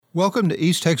Welcome to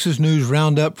East Texas News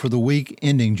Roundup for the week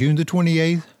ending June the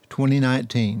 28th,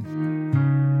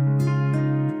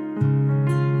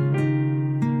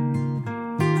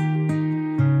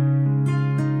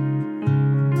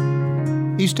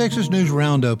 2019. East Texas News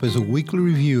Roundup is a weekly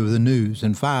review of the news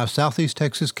in 5 Southeast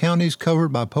Texas counties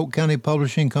covered by Polk County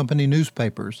Publishing Company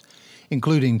newspapers,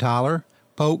 including Tyler,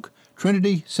 Polk,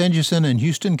 Trinity, San Jacinto, and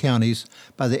Houston counties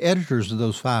by the editors of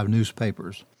those 5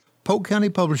 newspapers. Polk County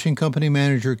Publishing Company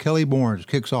manager Kelly Barnes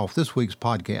kicks off this week's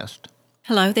podcast.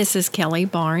 Hello, this is Kelly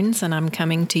Barnes, and I'm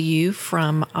coming to you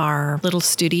from our little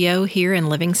studio here in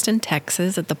Livingston,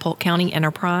 Texas at the Polk County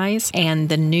Enterprise. And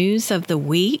the news of the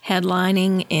week,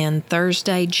 headlining in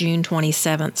Thursday, June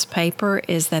 27th's paper,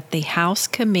 is that the House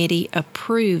Committee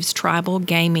approves tribal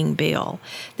gaming bill.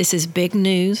 This is big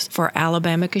news for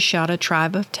Alabama Coushatta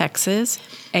Tribe of Texas.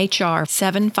 H.R.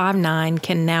 759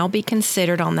 can now be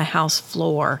considered on the House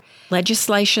floor.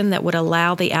 Legislation that would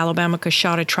allow the Alabama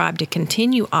Coushatta Tribe to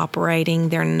continue operating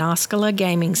their Noscala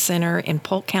Gaming Center in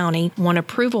Polk County won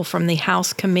approval from the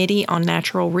House Committee on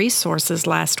Natural Resources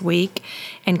last week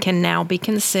and can now be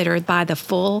considered by the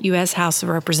full U.S. House of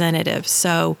Representatives.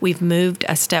 So we've moved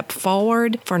a step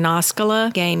forward for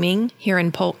Noscala Gaming here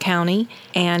in Polk County,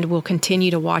 and we'll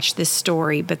continue to watch this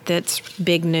story, but that's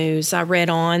big news. I read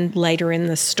on later in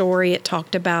the story, it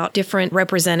talked about different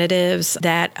representatives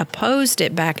that opposed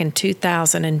it back in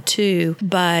 2002,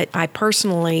 but I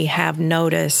personally have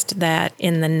noticed that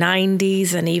in the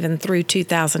 90s and even through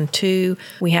 2002,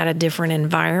 we had a different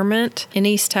environment in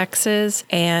East Texas.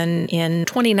 And in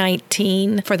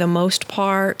 2019, for the most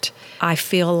part, I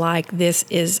feel like this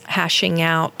is hashing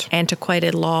out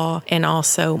antiquated law and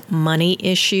also money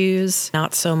issues,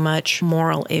 not so much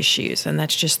moral issues. And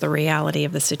that's just the reality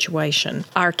of the situation.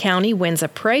 Our county wins a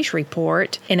praise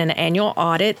report in an annual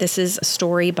audit. This is a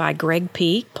story by Greg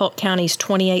Peak. Polk County's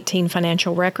 2018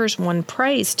 financial records won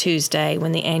praise Tuesday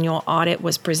when the annual audit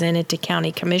was presented to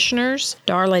county commissioners.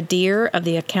 Darla Deer of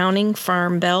the accounting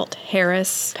firm Belt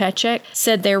Harris Pechek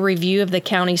said their review of the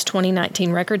county's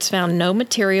 2019 records found no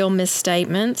material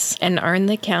misstatements and earned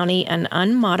the county an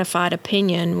unmodified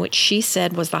opinion, which she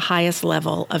said was the highest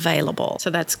level available. So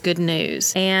that's good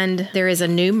news. And there is a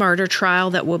new murder trial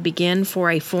that will begin for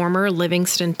a former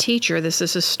Livingston teacher. This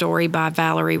is a story by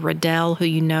Valerie Riddell, who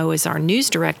you know is our news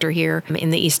director here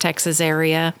in the East Texas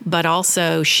area, but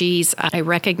also she's a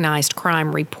recognized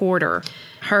crime reporter.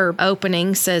 Her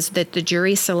opening says that the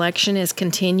jury selection is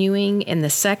continuing in the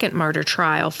second murder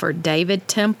trial for David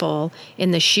Temple in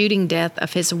the shooting death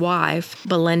of his wife,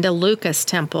 Belinda Lucas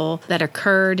Temple, that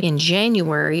occurred in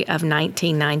January of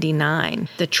 1999.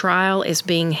 The trial is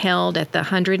being held at the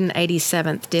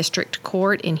 187th District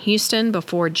Court in Houston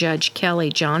before Judge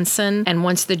Kelly Johnson, and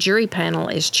once the jury panel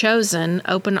is chosen,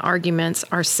 open arguments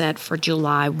are set for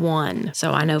July 1.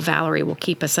 So I know Valerie will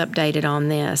keep us updated on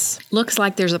this. Looks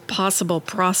like there's a possible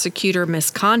prosecutor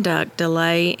misconduct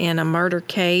delay in a murder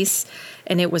case,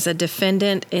 and it was a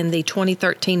defendant in the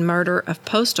 2013 murder of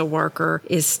postal worker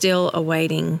is still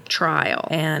awaiting trial.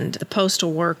 And the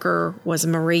postal worker was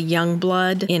Marie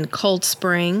Youngblood in Cold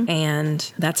Spring,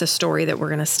 and that's a story that we're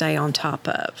going to stay on top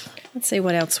of. Let's see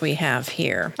what else we have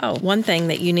here. Oh, one thing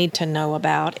that you need to know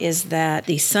about is that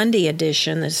the Sunday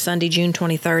edition, the Sunday, June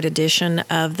 23rd edition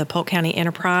of the Polk County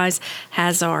Enterprise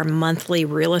has our monthly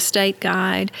real estate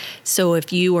guide. So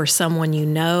if you or someone you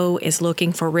know is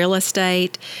looking for real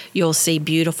estate, you'll see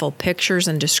beautiful pictures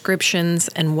and descriptions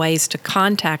and ways to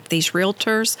contact these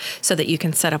realtors so that you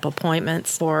can set up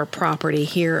appointments for property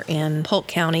here in Polk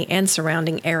County and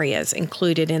surrounding areas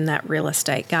included in that real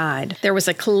estate guide. There was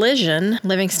a collision.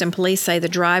 Livingston Police say the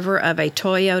driver of a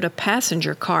Toyota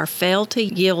passenger car failed to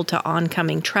yield to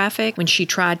oncoming traffic when she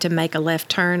tried to make a left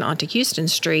turn onto Houston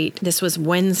Street. This was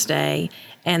Wednesday,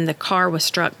 and the car was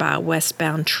struck by a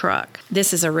westbound truck.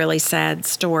 This is a really sad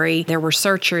story. There were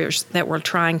searchers that were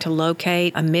trying to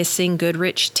locate a missing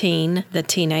Goodrich teen. The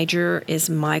teenager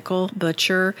is Michael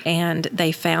Butcher, and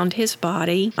they found his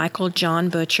body, Michael John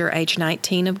Butcher, age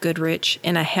 19 of Goodrich,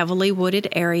 in a heavily wooded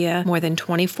area more than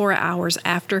 24 hours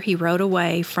after he rode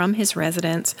away from his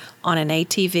residence on an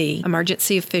ATV.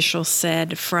 Emergency officials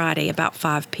said Friday about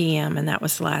 5 p.m., and that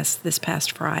was this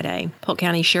past Friday. Polk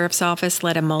County Sheriff's Office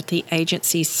led a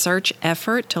multi-agency search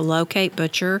effort to locate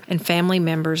Butcher, and family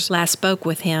members last spoke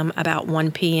with him about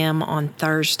 1 p.m. on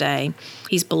Thursday.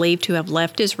 He's believed to have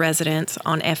left his residence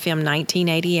on FM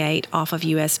 1988 off of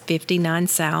US 59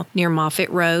 South near Moffett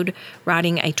Road,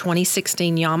 riding a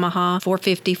 2016 Yamaha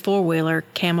 450 four-wheeler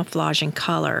camouflage in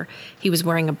color. He was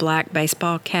wearing a black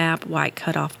baseball cap cap, white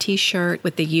cutoff t-shirt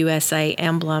with the USA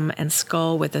emblem and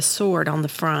skull with a sword on the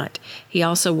front. He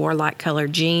also wore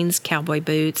light-colored jeans, cowboy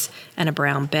boots, and a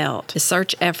brown belt. The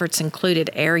search efforts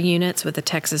included air units with the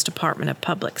Texas Department of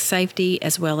Public Safety,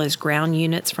 as well as ground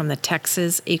units from the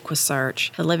Texas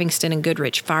EquuSearch, the Livingston and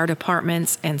Goodrich Fire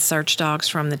Departments, and search dogs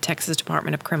from the Texas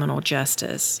Department of Criminal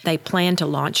Justice. They plan to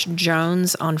launch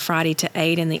drones on Friday to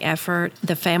aid in the effort.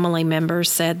 The family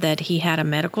members said that he had a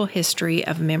medical history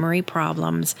of memory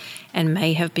problems and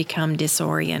may have become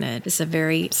disoriented. It's a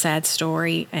very sad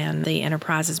story, and the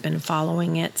Enterprise has been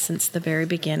following it since the very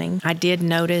beginning. I did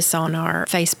notice on our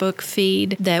Facebook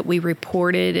feed that we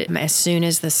reported as soon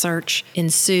as the search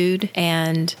ensued,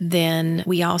 and then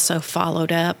we also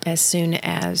followed up as soon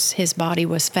as his body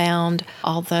was found,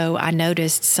 although I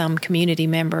noticed some community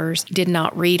members did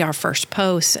not read our first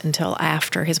post until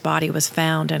after his body was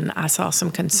found, and I saw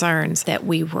some concerns that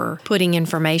we were putting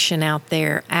information out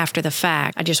there after the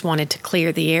fact. I just wanted to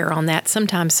clear the air on that.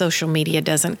 Sometimes social media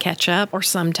doesn't catch up, or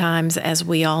sometimes, as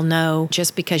we all know,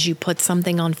 just because you put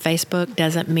something on Facebook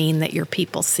doesn't mean that your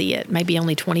people see it. Maybe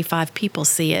only 25 people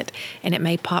see it, and it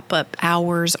may pop up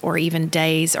hours or even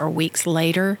days or weeks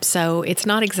later. So it's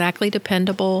not exactly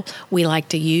dependable. We like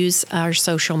to use our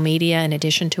social media in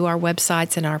addition to our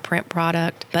websites and our print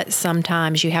product, but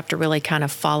sometimes you have to really kind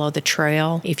of follow the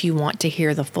trail if you want to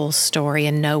hear the full story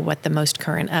and know what the most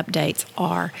current updates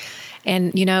are.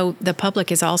 And, you know, the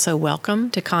public is also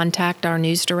welcome to contact our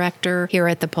news director here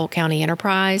at the Polk County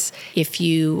Enterprise if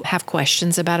you have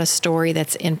questions about a story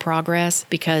that's in progress,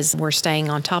 because we're staying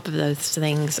on top of those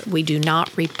things. We do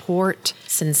not report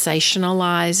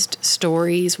sensationalized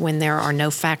stories when there are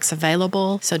no facts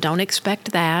available, so don't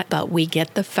expect that, but we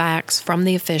get the facts from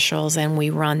the officials and we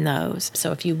run those.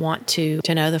 So if you want to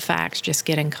know the facts, just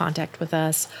get in contact with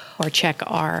us or check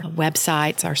our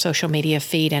websites, our social media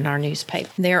feed, and our newspaper.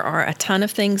 There are a ton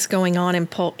of things going on in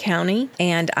Polk County,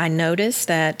 and I noticed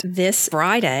that this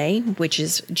Friday, which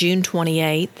is June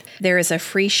 28th, there is a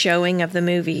free showing of the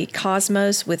movie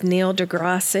Cosmos with Neil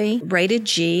deGrasse, rated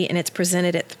G, and it's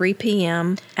presented at 3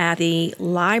 p.m. at the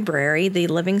library, the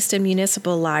Livingston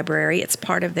Municipal Library. It's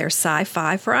part of their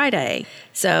Sci-Fi Friday.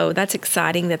 So that's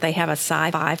exciting that they have a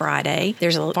Sci-Fi Friday.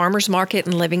 There's a farmer's market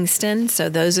in Livingston, so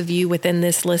those of you within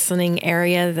this listening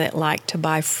area that like to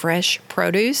buy fresh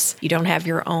produce, you don't have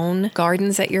your own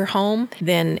gardens at your home,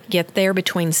 then get there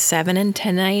between 7 and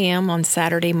 10 a.m. on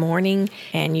Saturday morning,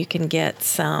 and you can get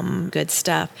some good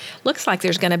stuff. Looks like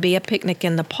there's going to be a picnic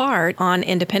in the park on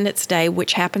Independence Day,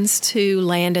 which happens to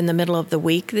land in the middle of the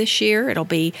week this year. It'll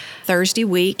be Thursday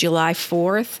week, July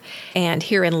 4th, and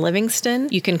here in Livingston,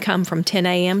 you can come from 10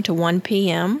 a.m. to 1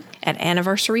 p.m. at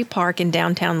Anniversary Park in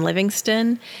downtown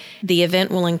Livingston. The event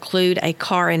will include a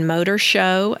car and motor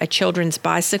show, a children's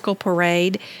bicycle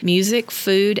parade, music,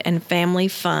 food, and family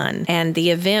fun. And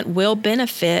the event will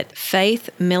benefit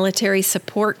Faith Military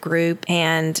Support Group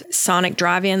and Sonic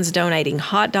Drive-Ins donating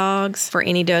hot dogs for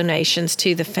any donations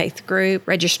to the Faith group.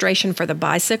 Registration for the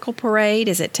bicycle parade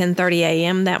is at 10:30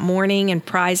 a.m. that morning, and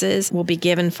prizes will be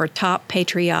given for top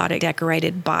patriotic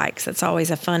decorated bikes. That's always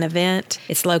a fun event.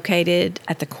 It's located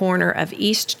at the corner of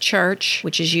East Church,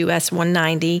 which is US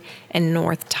 190, and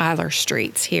North Tyler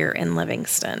Streets here in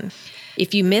Livingston.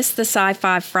 If you missed the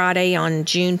Sci-Fi Friday on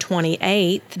June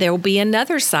 28th, there will be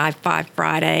another Sci-Fi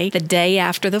Friday the day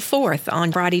after the 4th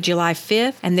on Friday, July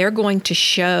 5th, and they're going to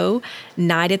show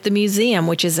Night at the Museum,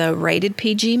 which is a rated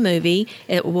PG movie.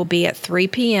 It will be at 3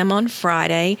 p.m. on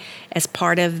Friday as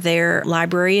part of their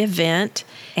library event,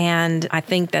 and I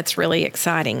think that's really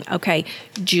exciting. Okay,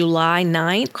 July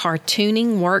 9th,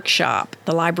 cartooning workshop.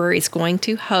 The library is going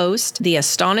to host The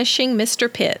Astonishing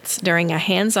Mr. Pitts during a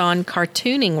hands-on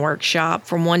cartooning workshop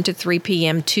from 1 to 3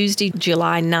 p.m. Tuesday,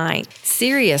 July 9th.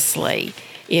 Seriously,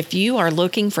 if you are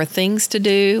looking for things to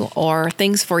do or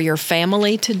things for your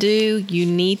family to do, you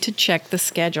need to check the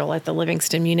schedule at the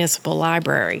Livingston Municipal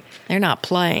Library. They're not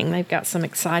playing. They've got some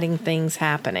exciting things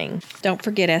happening. Don't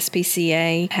forget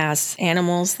SPCA has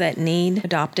animals that need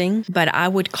adopting, but I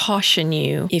would caution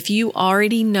you, if you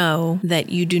already know that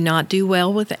you do not do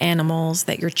well with animals,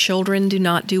 that your children do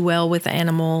not do well with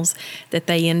animals, that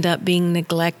they end up being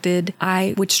neglected,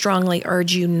 I would strongly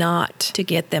urge you not to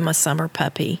get them a summer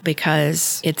puppy,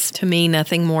 because it's, to me,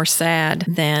 nothing more sad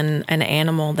than an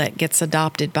animal that gets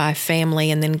adopted by a family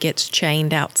and then gets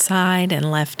chained outside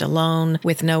and left alone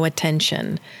with no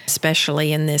attention,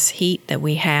 especially in this heat that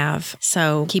we have.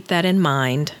 So keep that in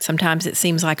mind. Sometimes it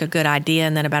seems like a good idea,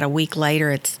 and then about a week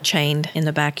later, it's chained in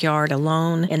the backyard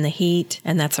alone in the heat,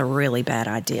 and that's a really bad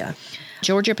idea.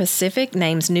 Georgia Pacific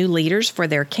names new leaders for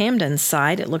their Camden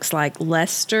site. It looks like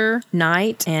Lester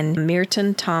Knight and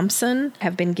Merton Thompson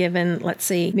have been given,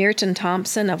 Merton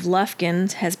Thompson of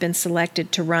Lufkin has been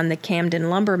selected to run the Camden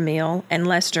Lumber Mill, and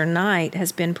Lester Knight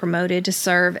has been promoted to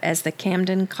serve as the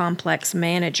Camden Complex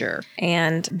Manager.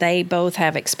 And they both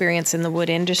have experience in the wood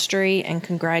industry, and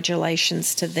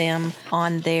congratulations to them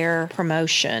on their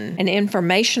promotion. An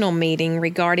informational meeting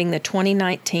regarding the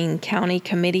 2019 County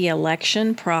Committee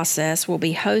election process will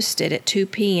be hosted at 2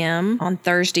 p.m. on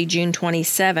Thursday, June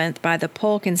 27th by the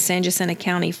Polk and San Jacinto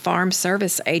County Farm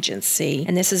Service Agency,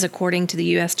 and this is according to the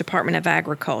U.S. Department of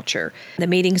Agriculture. The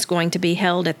meeting is going to be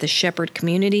held at the Shepherd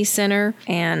Community Center,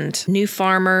 and new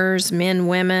farmers, men,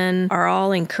 women, are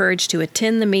all encouraged to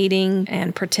attend the meeting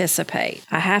and participate.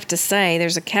 I have to say,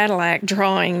 there's a Cadillac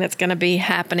drawing that's going to be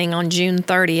happening on June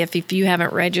 30th. If you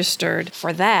haven't registered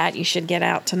for that, you should get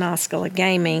out to Noscala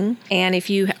Gaming. And if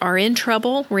you are in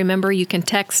trouble, remember you can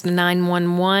text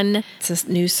 911. It's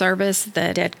a new service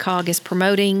that DEDCOG is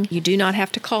promoting. You do not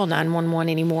have to call 911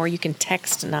 anymore. You can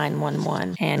text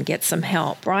 911 and get some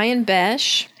help. Brian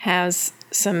Besh has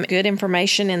some good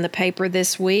information in the paper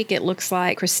this week. It looks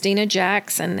like Christina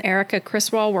Jacks and Erica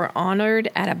Criswell were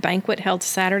honored at a banquet held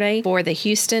Saturday for the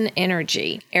Houston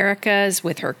Energy. Erica is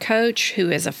with her coach, who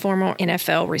is a former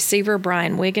NFL receiver,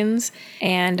 Brian Wiggins,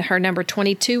 and her number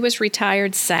 22 was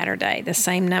retired Saturday, the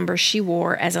same number she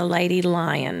wore as a Lady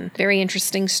Lion. Very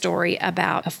interesting story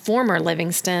about a former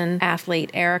Livingston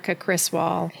athlete, Erica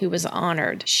Criswell, who was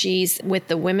honored. She's with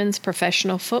the women's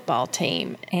professional football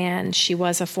team, and she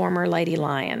was a former Lady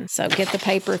Lion. So get the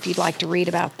paper if you'd like to read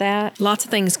about that. Lots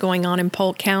of things going on in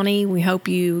Polk County. We hope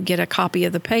you get a copy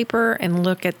of the paper and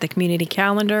look at the community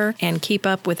calendar and keep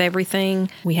up with everything.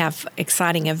 We have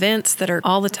exciting events that are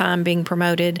all the time being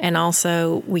promoted, and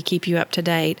also we keep you up to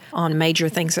date on major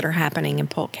things that are happening in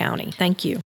Polk County. Thank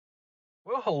you.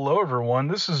 Well, hello everyone.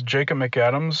 This is Jacob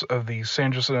McAdams of the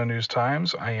San Jacinto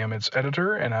News-Times. I am its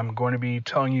editor, and I'm going to be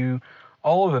telling you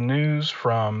all of the news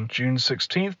from June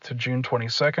 16th to June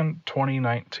 22nd,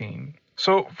 2019.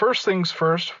 So first things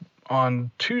first, on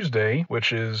Tuesday,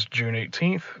 which is June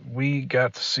 18th, we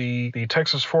got to see the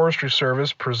Texas Forestry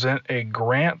Service present a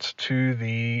grant to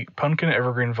the Pumpkin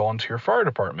Evergreen Volunteer Fire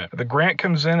Department. The grant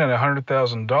comes in at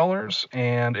 $100,000,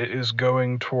 and it is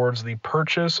going towards the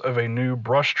purchase of a new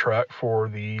brush truck for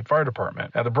the fire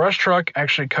department. Now, the brush truck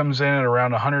actually comes in at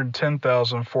around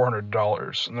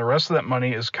 $110,400, and the rest of that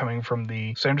money is coming from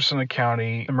the San Jacinto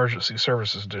County Emergency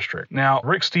Services District. Now,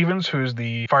 Rick Stevens, who is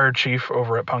the fire chief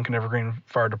over at Pumpkin Evergreen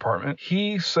Fire Department,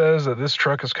 he says that this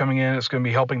truck is coming in. It's going to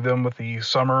be helping them with the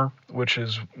summer, which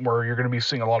is where you're going to be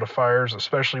seeing a lot of fires,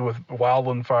 especially with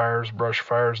wildland fires, brush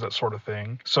fires, that sort of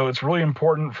thing. So it's really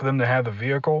important for them to have the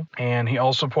vehicle. And he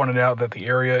also pointed out that the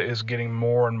area is getting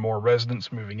more and more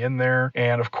residents moving in there.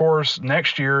 And of course,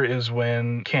 next year is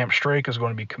when Camp Strake is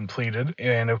going to be completed.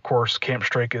 And of course, Camp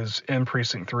Strake is in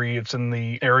Precinct 3. It's in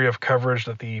the area of coverage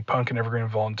that the Pumpkin Evergreen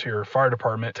Volunteer Fire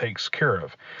Department takes care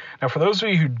of. Now, for those of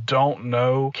you who don't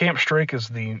know, Camp Strake is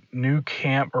the new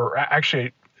camp, or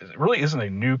actually it really isn't a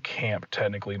new camp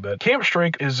technically, but Camp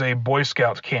Strake is a Boy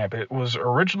Scout camp. It was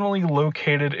originally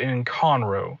located in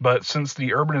Conroe, but since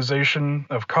the urbanization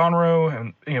of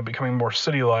Conroe and becoming more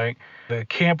city-like, the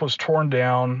camp was torn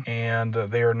down, and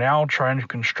they are now trying to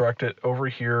construct it over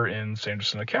here in San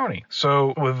Jacinto County.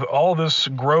 So with all this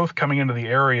growth coming into the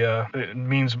area, it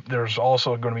means there's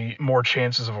also going to be more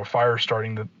chances of a fire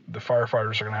starting that the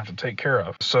firefighters are going to have to take care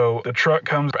of. So the truck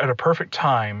comes at a perfect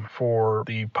time for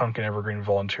the Pumpkin Evergreen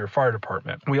Volunteer Fire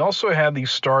Department. We also had the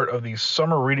start of the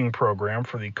summer reading program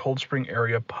for the Cold Spring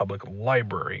Area Public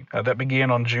Library. That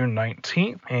began on June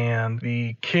 19th, and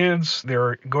the kids,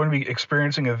 they're going to be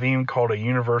experiencing a theme called A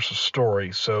Universal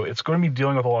Story. So it's going to be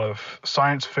dealing with a lot of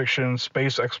science fiction,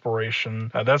 space exploration.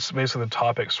 That's basically the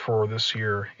topics for this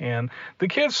year. And the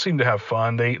kids seem to have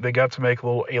fun. They got to make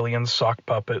little alien sock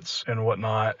puppets and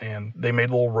whatnot, and they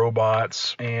made little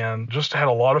robots and just had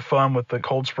a lot of fun with the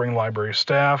Cold Spring Library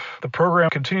staff. The program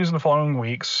continues in the following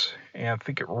weeks, and I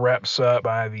think it wraps up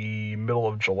by the middle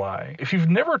of July. If you've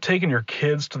never taken your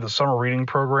kids to the summer reading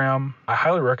program, I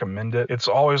highly recommend it. It's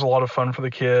always a lot of fun for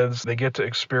the kids. They get to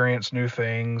experience new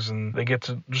things, and they get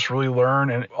to just really learn.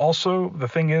 And also, the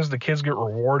thing is, the kids get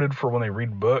rewarded for when they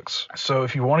read books. So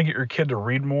if you want to get your kid to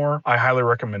read more, I highly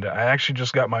recommend it. I actually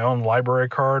just got my own library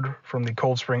card from the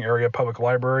Cold Spring Area Public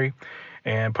Library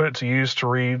and put it to use to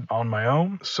read on my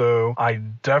own. So I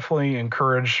definitely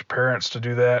encourage parents to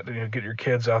do that. Get your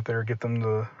kids out there, get them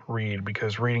to read,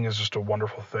 because reading is just a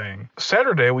wonderful thing.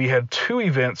 Saturday, we had two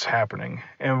events happening,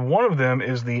 and one of them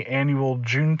is the annual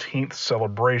Juneteenth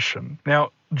celebration.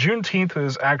 Now, Juneteenth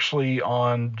is actually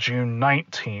on June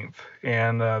 19th,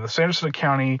 and the Sanderson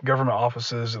County government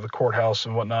offices at the courthouse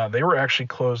and whatnot, they were actually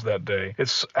closed that day.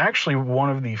 It's actually one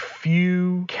of the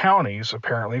few counties,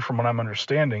 apparently, from what I'm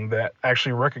understanding, that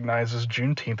actually recognizes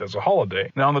Juneteenth as a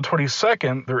holiday. Now, on the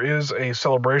 22nd, there is a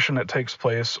celebration that takes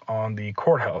place on the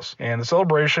courthouse, and the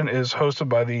celebration is hosted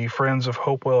by the Friends of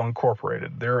Hopewell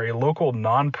Incorporated. They're a local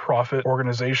nonprofit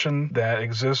organization that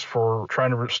exists for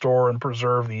trying to restore and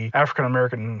preserve the African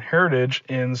American heritage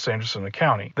in Sanderson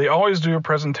County. They always do a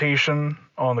presentation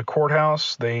on the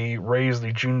courthouse. They raise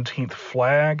the Juneteenth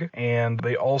flag, and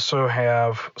they also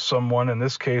have someone, in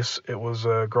this case, it was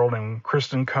a girl named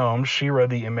Kristen Combs. She read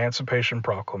the Emancipation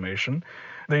Proclamation.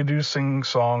 They do sing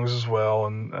songs as well,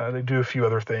 and they do a few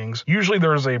other things. Usually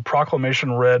there's a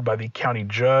proclamation read by the county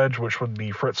judge, which would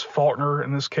be Fritz Faulkner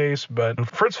in this case. But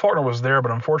Fritz Faulkner was there,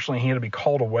 but unfortunately he had to be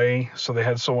called away, so they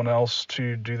had someone else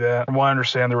to do that. From what I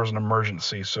understand, there was an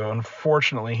emergency, so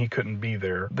unfortunately he couldn't be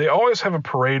there. They always have a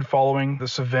parade following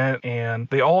this event, and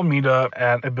they all meet up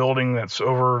at a building that's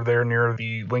over there near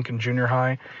the Lincoln Junior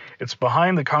High. It's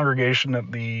behind the congregation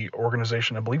that the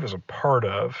organization, I believe, is a part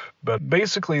of. But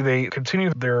basically, they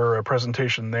continue their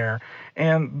presentation there.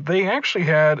 And they actually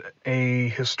had a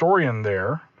historian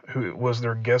there who was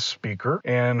their guest speaker.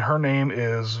 And her name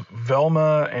is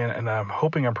Velma, and I'm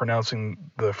hoping I'm pronouncing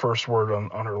the first word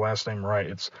on her last name right.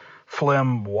 It's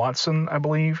Flem Watson, I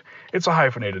believe. It's a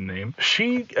hyphenated name.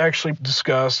 She actually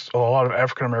discussed a lot of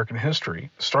African American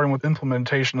history, starting with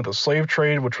implementation of the slave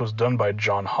trade, which was done by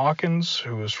John Hawkins,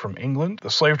 who was from England. The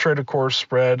slave trade, of course,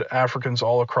 spread Africans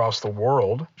all across the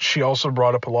world. She also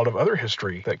brought up a lot of other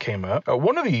history that came up.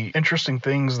 One of the interesting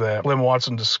things that Flem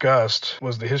Watson discussed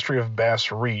was the history of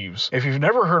Bass Reeves. If you've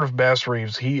never heard of Bass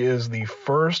Reeves, he is the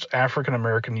first African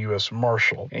American U.S.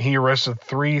 Marshal. He arrested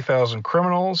 3,000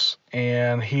 criminals,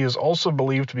 and he is also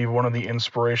believed to be one of the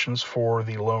inspirations for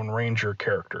the Lone Ranger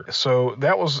character. So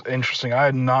that was interesting. I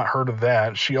had not heard of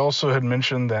that. She also had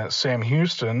mentioned that Sam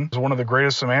Houston is one of the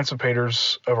greatest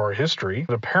emancipators of our history.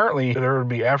 But apparently there would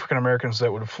be African Americans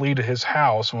that would flee to his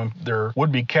house when their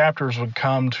would-be captors would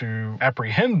come to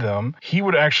apprehend them. He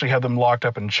would actually have them locked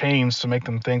up in chains to make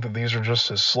them think that these are just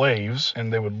his slaves,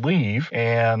 and they would leave,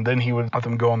 and then he would let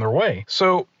them go on their way.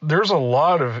 So there's a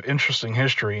lot of interesting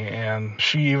history, and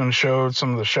she even showed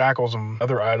some of the shackles and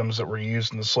other items that were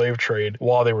used in the slave trade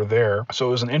while they were there. So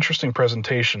it was an interesting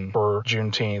presentation for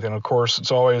Juneteenth. And of course,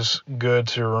 it's always good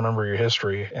to remember your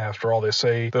history. After all, they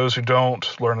say those who don't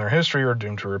learn their history are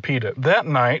doomed to repeat it. That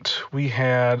night, we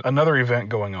had another event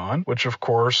going on, which of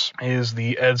course is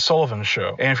the Ed Sullivan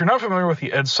Show. And if you're not familiar with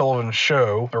the Ed Sullivan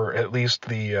Show, or at least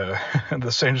the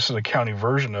Sanderson County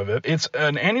version of it, it's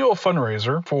an annual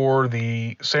fundraiser for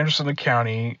the Sanderson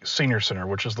County Senior Center,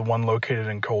 which is the one located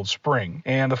in Cold Spring.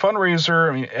 And the fundraiser,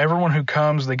 I mean, everyone who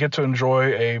comes, they get to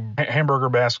enjoy a hamburger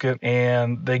basket,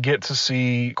 and they get to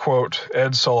see, quote,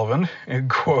 Ed Sullivan,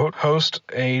 quote, host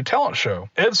a talent show.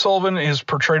 Ed Sullivan is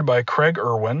portrayed by Craig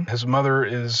Irwin. His mother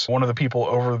is one of the people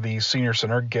over the Senior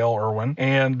Center, Gail Irwin,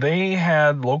 and they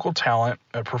had local talent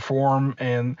perform,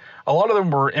 and a lot of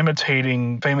them were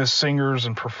imitating famous singers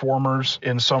and performers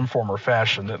in some form or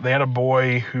fashion. They had a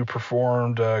boy who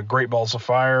performed Great Balls of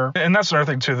Fire, and that's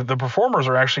another thing too, that the performers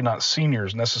are actually not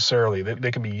seniors necessarily.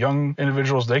 They can be young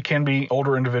individuals, they can be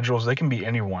older individuals, they can be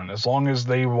anyone. As long as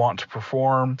they want to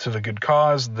perform to the good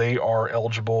cause, they are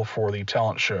eligible for the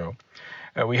talent show.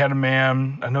 We had a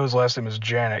man, I know his last name is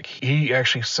Janik. He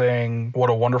actually sang What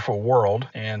a Wonderful World,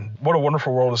 and What a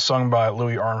Wonderful World is sung by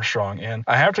Louis Armstrong. And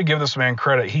I have to give this man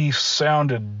credit. He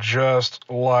sounded just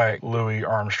like Louis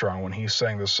Armstrong when he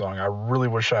sang this song. I really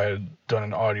wish I had done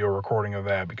an audio recording of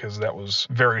that, because that was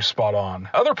very spot on.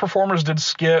 Other performers did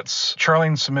skits.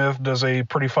 Charlene Smith does a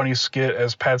pretty funny skit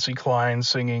as Patsy Cline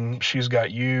singing She's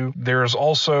Got You. There's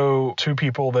also two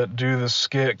people that do this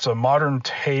skit. It's a modern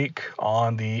take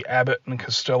on the Abbott and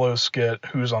Costello skit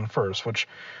Who's on First, which,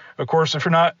 of course, if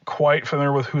you're not quite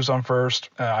familiar with Who's on First,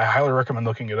 I highly recommend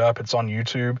looking it up. It's on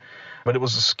YouTube. But it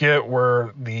was a skit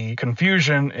where the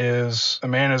confusion is a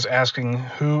man is asking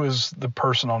who is the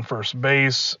person on first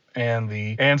base, and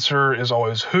the answer is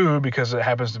always who, because it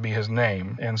happens to be his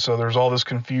name. And so there's all this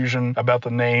confusion about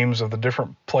the names of the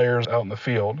different players out in the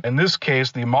field. In this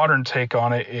case, the modern take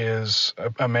on it is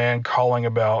a man calling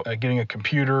about getting a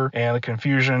computer, and the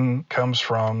confusion comes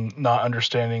from not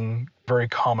understanding very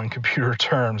common computer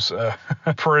terms.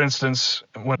 For instance,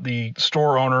 when the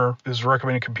store owner is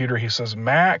recommending a computer, he says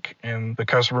Mac, and the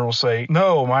customer will say,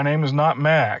 no, my name is not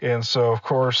Mac. And so, of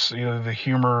course, the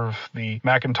humor of the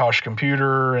Macintosh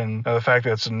computer and the fact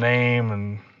that it's a name,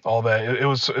 and all that.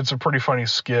 It's a pretty funny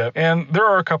skit. And there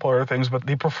are a couple other things, but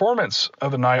the performance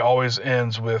of the night always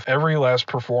ends with every last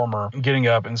performer getting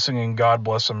up and singing God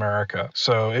Bless America.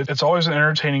 So it's always an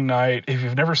entertaining night. If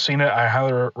you've never seen it, I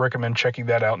highly recommend checking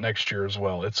that out next year as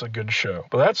well. It's a good show.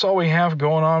 But that's all we have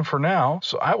going on for now.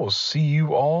 So I will see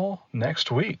you all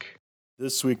next week.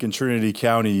 This week in Trinity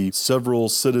County, several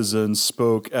citizens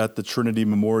spoke at the Trinity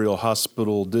Memorial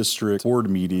Hospital District Board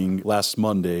meeting last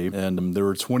Monday, and there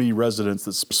were 20 residents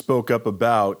that spoke up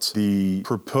about the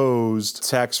proposed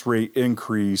tax rate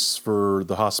increase for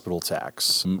the hospital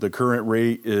tax. The current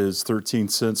rate is 13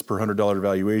 cents per $100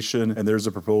 valuation, and there's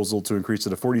a proposal to increase it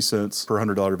to 40 cents per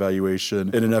 $100 valuation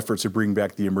in an effort to bring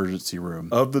back the emergency room.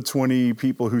 Of the 20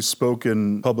 people who spoke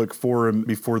in public forum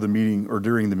before the meeting or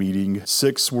during the meeting,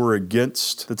 6 were against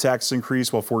the tax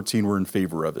increase while 14 were in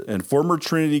favor of it. And former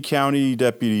Trinity County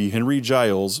Deputy Henry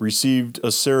Giles received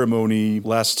a ceremony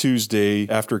last Tuesday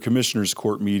after a Commissioner's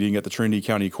Court meeting at the Trinity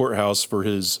County Courthouse for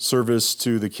his service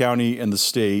to the county and the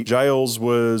state. Giles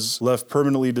was left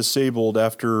permanently disabled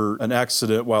after an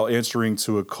accident while answering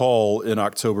to a call in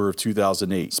October of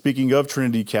 2008. Speaking of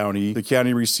Trinity County, the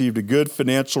county received a good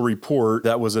financial report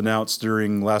that was announced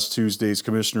during last Tuesday's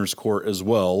Commissioner's Court as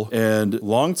well. And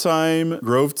longtime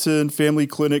Groveton Family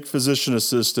Clinic physician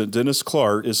assistant Dennis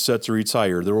Clark is set to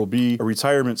retire. There will be a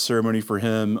retirement ceremony for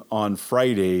him on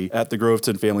Friday at the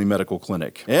Groveton Family Medical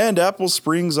Clinic. And Apple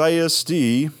Springs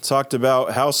ISD talked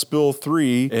about House Bill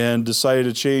 3 and decided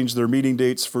to change their meeting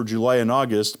dates for July and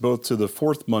August, both to the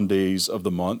fourth Mondays of the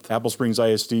month. Apple Springs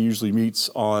ISD usually meets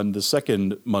on the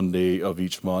second Monday of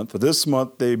each month. But this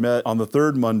month they met on the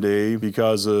third Monday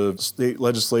because of state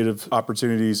legislative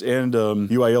opportunities and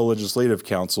UIL Legislative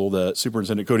Council that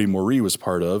Superintendent Cody Moree was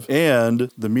part of. And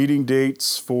the meeting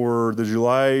dates for the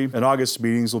July and August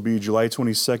meetings will be July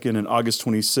 22nd and August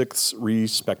 26th,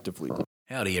 respectively.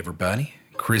 Howdy, everybody.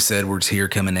 Chris Edwards here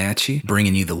coming at you,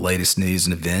 bringing you the latest news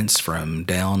and events from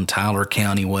down Tyler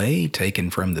County way,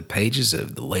 taken from the pages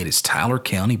of the latest Tyler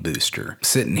County Booster.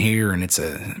 Sitting here, and it's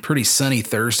a pretty sunny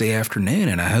Thursday afternoon,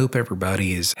 and I hope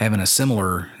everybody is having a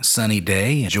similar sunny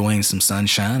day, enjoying some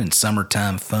sunshine and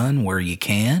summertime fun where you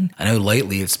can. I know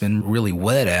lately it's been really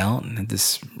wet out, and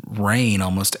this rain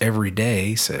almost every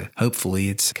day, so hopefully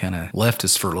it's kind of left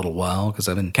us for a little while, because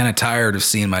I've been kind of tired of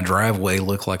seeing my driveway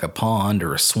look like a pond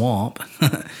or a swamp.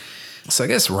 So I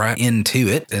guess right into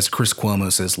it, as Chris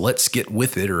Cuomo says, let's get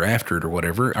with it or after it or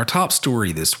whatever. Our top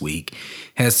story this week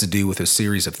has to do with a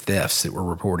series of thefts that were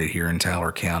reported here in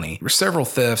Tyler County. There were several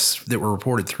thefts that were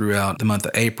reported throughout the month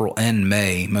of April and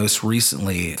May. Most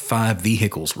recently, 5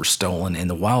 vehicles were stolen in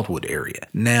the Wildwood area.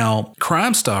 Now,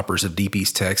 Crime Stoppers of Deep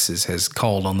East Texas has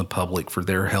called on the public for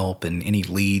their help and any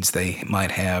leads they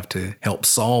might have to help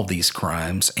solve these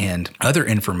crimes, and other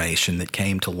information that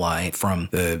came to light from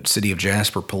the City of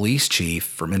Jasper Police Chief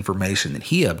from information that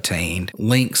he obtained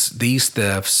links these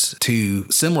thefts to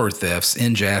similar thefts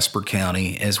in Jasper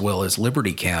County as well as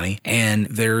Liberty County, and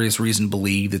there is reason to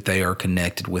believe that they are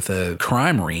connected with a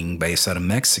crime ring based out of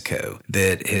Mexico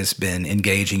that has been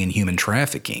engaging in human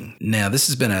trafficking. Now, this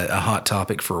has been a hot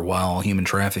topic for a while. Human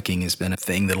trafficking has been a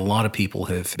thing that a lot of people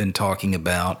have been talking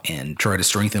about and try to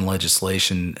strengthen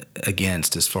legislation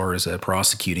against as far as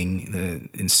prosecuting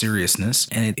in seriousness.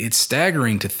 And it's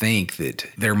staggering to think that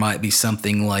there might be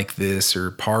something like this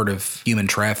or part of human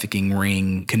trafficking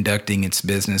ring conducting its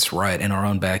business right in our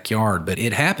own backyard, but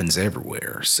it happens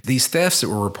everywhere. So these thefts that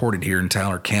were reported here in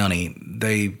Tyler County,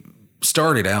 they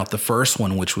started out, the first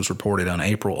one, which was reported on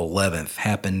April 11th,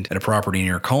 happened at a property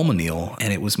near Colmonil,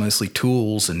 and it was mostly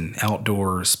tools and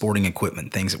outdoor sporting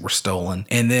equipment, things that were stolen.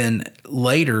 And then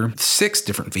later, 6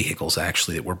 different vehicles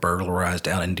actually that were burglarized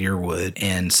out in Deerwood,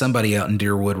 and somebody out in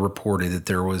Deerwood reported that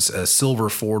there was a silver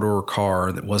 4-door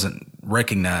car that wasn't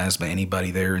recognized by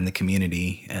anybody there in the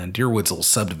community. Deerwood's a little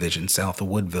subdivision south of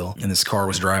Woodville, and this car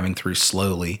was driving through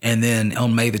slowly. And then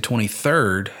on May the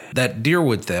 23rd, that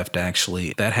Deerwood theft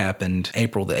actually, that happened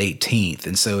April the 18th.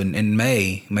 And so in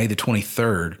May the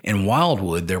 23rd, in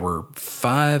Wildwood, there were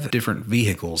 5 different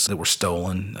vehicles that were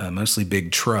stolen, mostly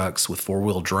big trucks with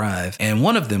 4-wheel drive. And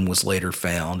one of them was later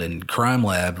found, and crime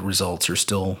lab results are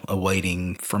still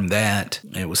awaiting from that.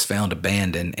 It was found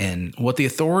abandoned. And what the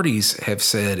authorities have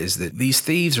said is that these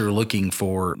thieves are looking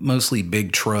for mostly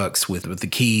big trucks with the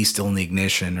key still in the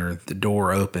ignition or the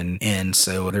door open. And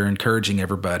so they're encouraging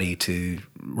everybody to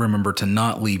remember to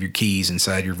not leave your keys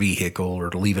inside your vehicle or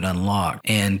to leave it unlocked.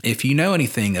 And if you know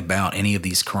anything about any of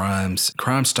these crimes,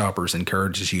 Crime Stoppers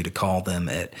encourages you to call them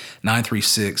at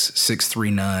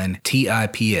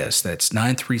 936-639-TIPS. That's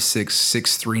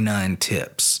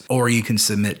 936-639-TIPS. Or you can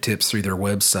submit tips through their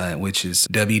website, which is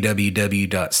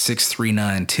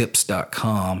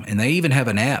www.639tips.com. And they even have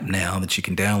an app now that you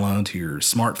can download to your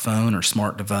smartphone or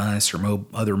smart device or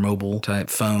other mobile type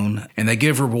phone. And they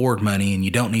give reward money, and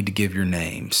you don't need to give your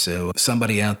name. So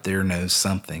somebody out there knows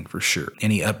something for sure.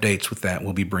 Any updates with that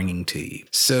we'll be bringing to you.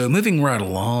 So moving right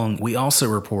along, we also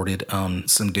reported on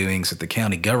some doings at the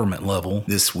county government level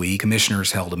this week.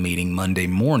 Commissioners held a meeting Monday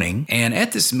morning. And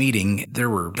at this meeting, there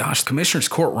were, commissioners'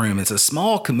 courtroom. It's a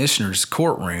small commissioners'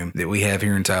 courtroom that we have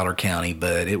here in Tyler County,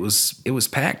 but it was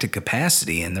packed to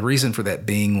capacity. And the reason for that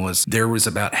being was there was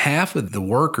about half of the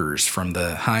workers from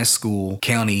the high school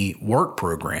county work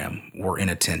program were in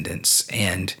attendance.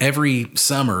 And every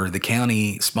summer, the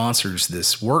county sponsors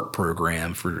this work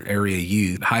program for area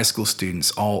youth. High school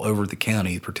students all over the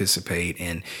county participate,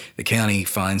 and the county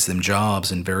finds them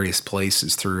jobs in various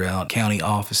places throughout county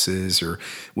offices or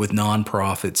with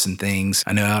nonprofits and things.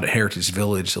 I know out at Heritage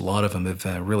Village, a lot of them have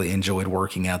really enjoyed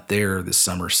working out there this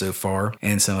summer so far,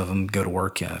 and some of them go to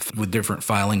work with different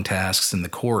filing tasks in the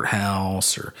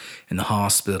courthouse or in the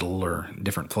hospital or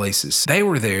different places. They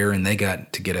were there, and they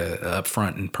got to get a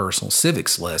upfront and personal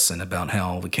civics lesson about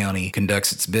how the county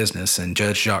conducts its business, and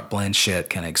Judge Jacques Blanchette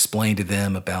kind of explained to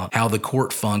them about how the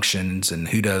court functions and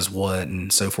who does what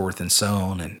and so forth and so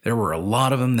on. And there were a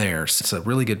lot of them there. So it's a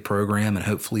really good program, and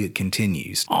hopefully it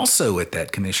continues. Also at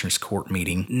that Commissioners Court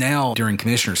meeting, now during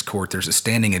Commissioners Court, there's a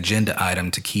standing agenda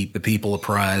item to keep the people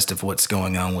apprised of what's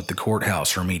going on with the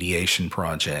courthouse remediation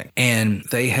project. And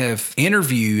they have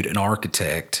interviewed an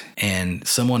architect and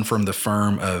someone from the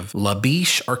firm of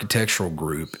Labiche Architectural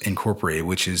Group Incorporated,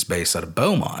 which is based out of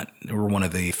Beaumont. They were one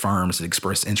of the firms that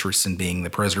expressed interest in being the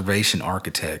preservation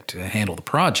architect to handle the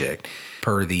project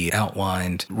per the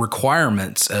outlined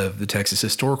requirements of the Texas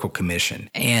Historical Commission.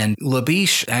 And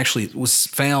Labiche actually was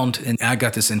found, and I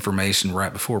got this information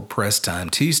right before press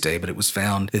time Tuesday, but it was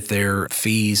found that their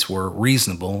fees were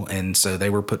reasonable, and so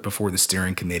they were put before the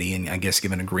steering committee and I guess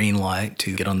given a green light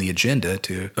to get on the agenda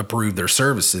to approve their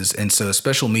services. And so a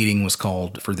special meeting was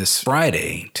called for this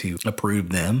Friday to approve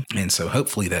them, and so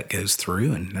hopefully that goes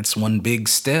through, and that's one big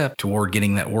step toward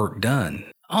getting that work done.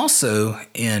 Also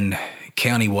in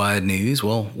countywide news,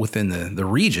 well, within the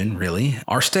region, really,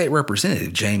 our state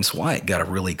representative, James White, got a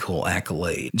really cool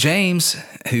accolade. James,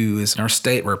 who is our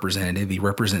state representative, he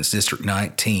represents District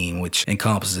 19, which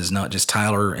encompasses not just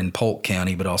Tyler and Polk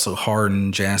County, but also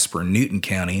Hardin, Jasper, and Newton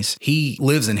counties. He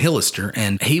lives in Hillister,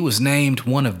 and he was named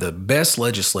one of the best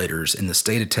legislators in the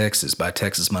state of Texas by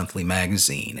Texas Monthly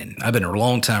magazine. And I've been a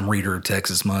longtime reader of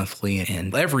Texas Monthly,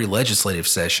 and every legislative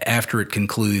session, after it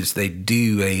concludes, they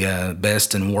do a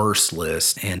best and worst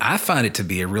list. And I find it to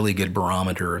be a really good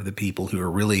barometer of the people who are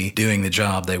really doing the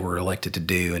job they were elected to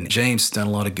do. And James has done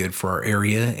a lot of good for our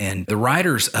area. And the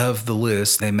writers of the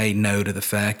list, they made note of the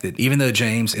fact that even though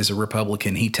James is a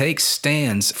Republican, he takes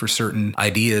stands for certain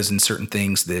ideas and certain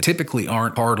things that typically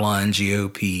aren't hardline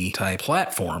GOP type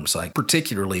platforms, like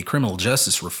particularly criminal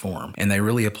justice reform. And they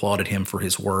really applauded him for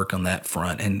his work on that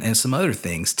front and some other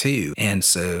things too. And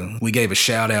so we gave a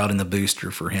shout out in the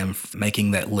booster for him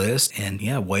making that list. And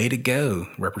yeah, way to go,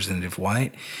 Representative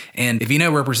White. And if you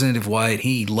know Representative White,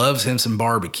 he loves him some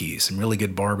barbecue, some really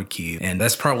good barbecue. And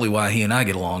that's probably why he and I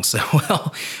get along so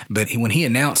well. But when he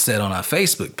announced that on a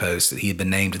Facebook post that he had been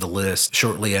named to the list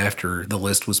shortly after the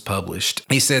list was published,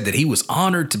 he said that he was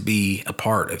honored to be a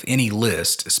part of any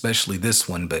list, especially this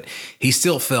one, but he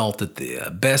still felt that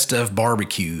the best of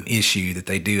barbecue issue that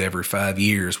they do every 5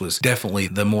 years was definitely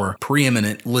the more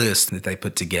preeminent list that they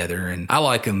put together. And I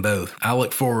like them both. I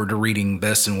look forward to reading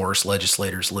best and worst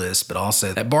legislators list, but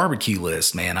also that barbecue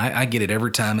list, man. I get it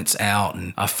every time it's out,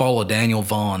 and I follow Daniel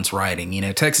Vaughn's writing. You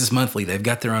know, Texas Monthly, they've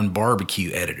got their own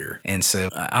barbecue editor, and so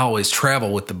I always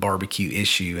travel with the barbecue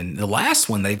issue. And the last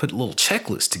one, they put a little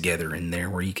checklist together in there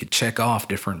where you could check off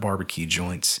different barbecue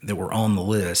joints that were on the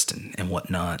list and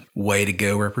whatnot. Way to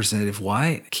go, Representative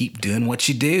White. Keep doing what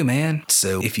you do, man.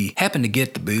 So if you happen to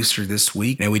get the booster this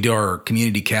week, now we do our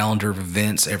community calendar of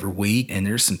events every week, and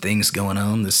there's some things going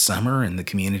on this summer in the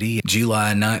community.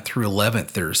 July 9th through 11th,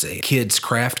 there's a kids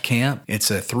craft camp.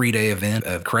 It's a 3-day event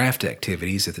of craft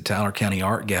activities at the Tyler County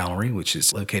Art Gallery, which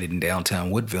is located in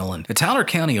downtown Woodville. And the Tyler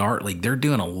County Art League, they're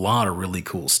doing a lot of really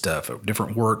cool stuff,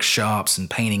 different workshops and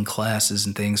painting classes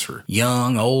and things for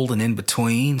young, old, and in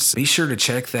between. So be sure to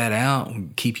check that out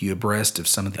and keep you abreast of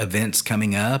some of the events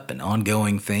coming up and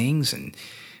ongoing things. And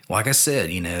Like I said,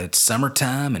 it's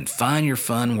summertime and find your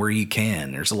fun where you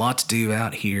can. There's a lot to do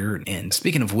out here. And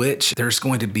speaking of which, there's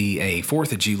going to be a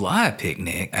 4th of July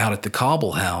picnic out at the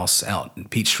Cobble House out in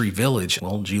Peachtree Village.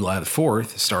 Well, July the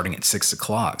 4th, starting at 6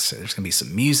 o'clock. So there's going to be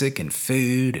some music and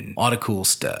food and a lot of cool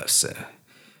stuff. So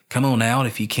come on out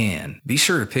if you can. Be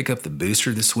sure to pick up the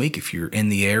booster this week if you're in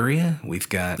the area. We've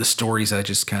got the stories I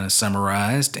just kind of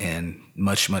summarized and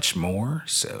much, much more.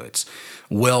 So it's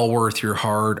well worth your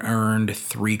hard-earned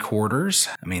 $3.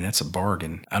 I mean, that's a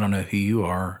bargain. I don't know who you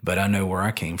are, but I know where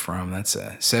I came from. That's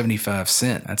a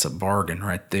 75-cent. That's a bargain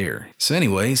right there. So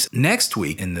anyways, next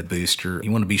week in the booster,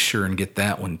 you want to be sure and get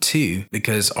that one too,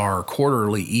 because our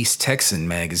quarterly East Texan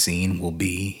magazine will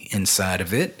be inside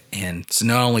of it. And so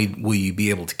not only will you be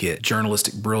able to get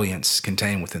journalistic brilliance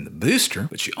contained within the booster,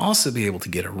 but you also be able to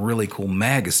get a really cool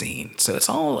magazine. So it's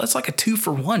like a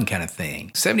 2-for-1 kind of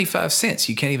thing. 75 cents.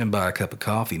 You can't even buy a cup of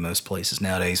coffee most places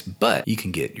nowadays, but you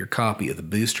can get your copy of the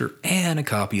booster and a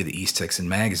copy of the East Texan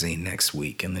magazine next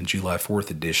week in the July 4th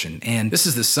edition. And this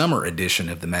is the summer edition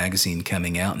of the magazine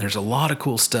coming out, and there's a lot of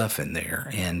cool stuff in there.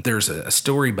 And there's a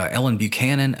story by Ellen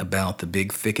Buchanan about the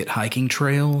Big Thicket hiking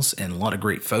trails and a lot of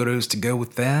great photos to go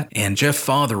with that. And Jeff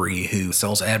Fothery, who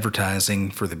sells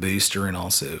advertising for the booster and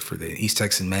also for the East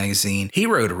Texan magazine, he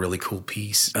wrote a really cool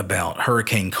piece about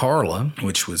Hurricane Carla,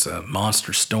 which was a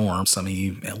monster storm. Some of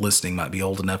you listening might be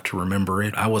old enough to remember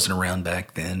it. I wasn't around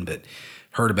back then, but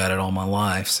heard about it all my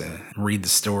life. So read the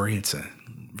story. It's a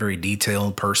very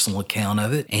detailed personal account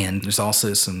of it. And there's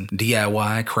also some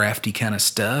DIY crafty kind of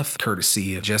stuff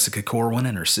courtesy of Jessica Corwin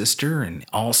and her sister. And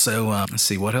also, let's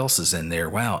see what else is in there.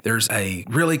 Wow. There's a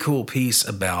really cool piece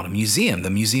about a museum, the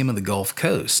Museum of the Gulf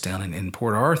Coast down in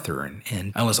Port Arthur.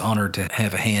 And I was honored to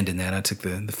have a hand in that. I took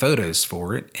the photos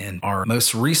for it. And our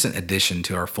most recent addition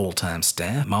to our full-time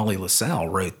staff, Molly LaSalle,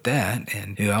 wrote that,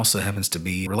 and who also happens to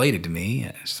be related to me.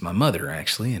 She's my mother,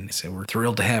 actually. And so we're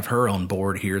thrilled to have her on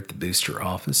board here at the booster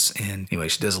office. And anyway,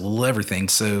 she does a little everything.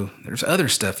 So there's other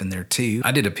stuff in there too.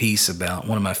 I did a piece about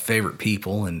one of my favorite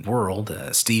people in the world,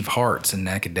 Steve Hartz in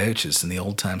Nacogdoches in the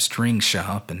Old Time String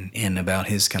Shop, and about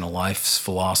his kind of life's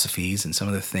philosophies and some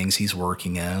of the things he's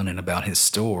working on and about his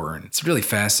store. And it's a really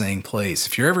fascinating place.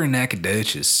 If you're ever in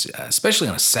Nacogdoches, especially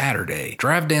on a Saturday,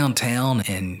 drive downtown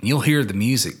and you'll hear the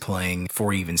music playing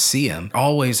before you even see him.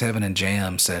 Always having a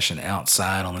jam session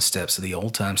outside on the steps of the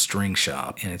Old Time String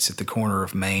Shop. And it's at the corner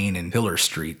of Main and Pillar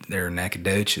Street there in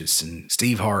Nacogdoches. And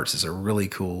Steve Hartz is a really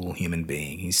cool human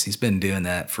being. He's been doing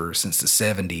that since the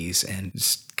 70s and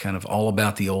just kind of all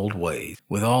about the old ways.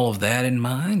 With all of that in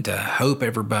mind, I hope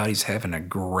everybody's having a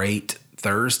great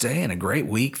Thursday and a great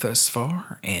week thus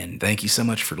far. And thank you so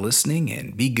much for listening,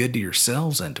 and be good to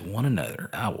yourselves and to one another.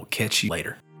 I will catch you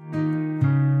later.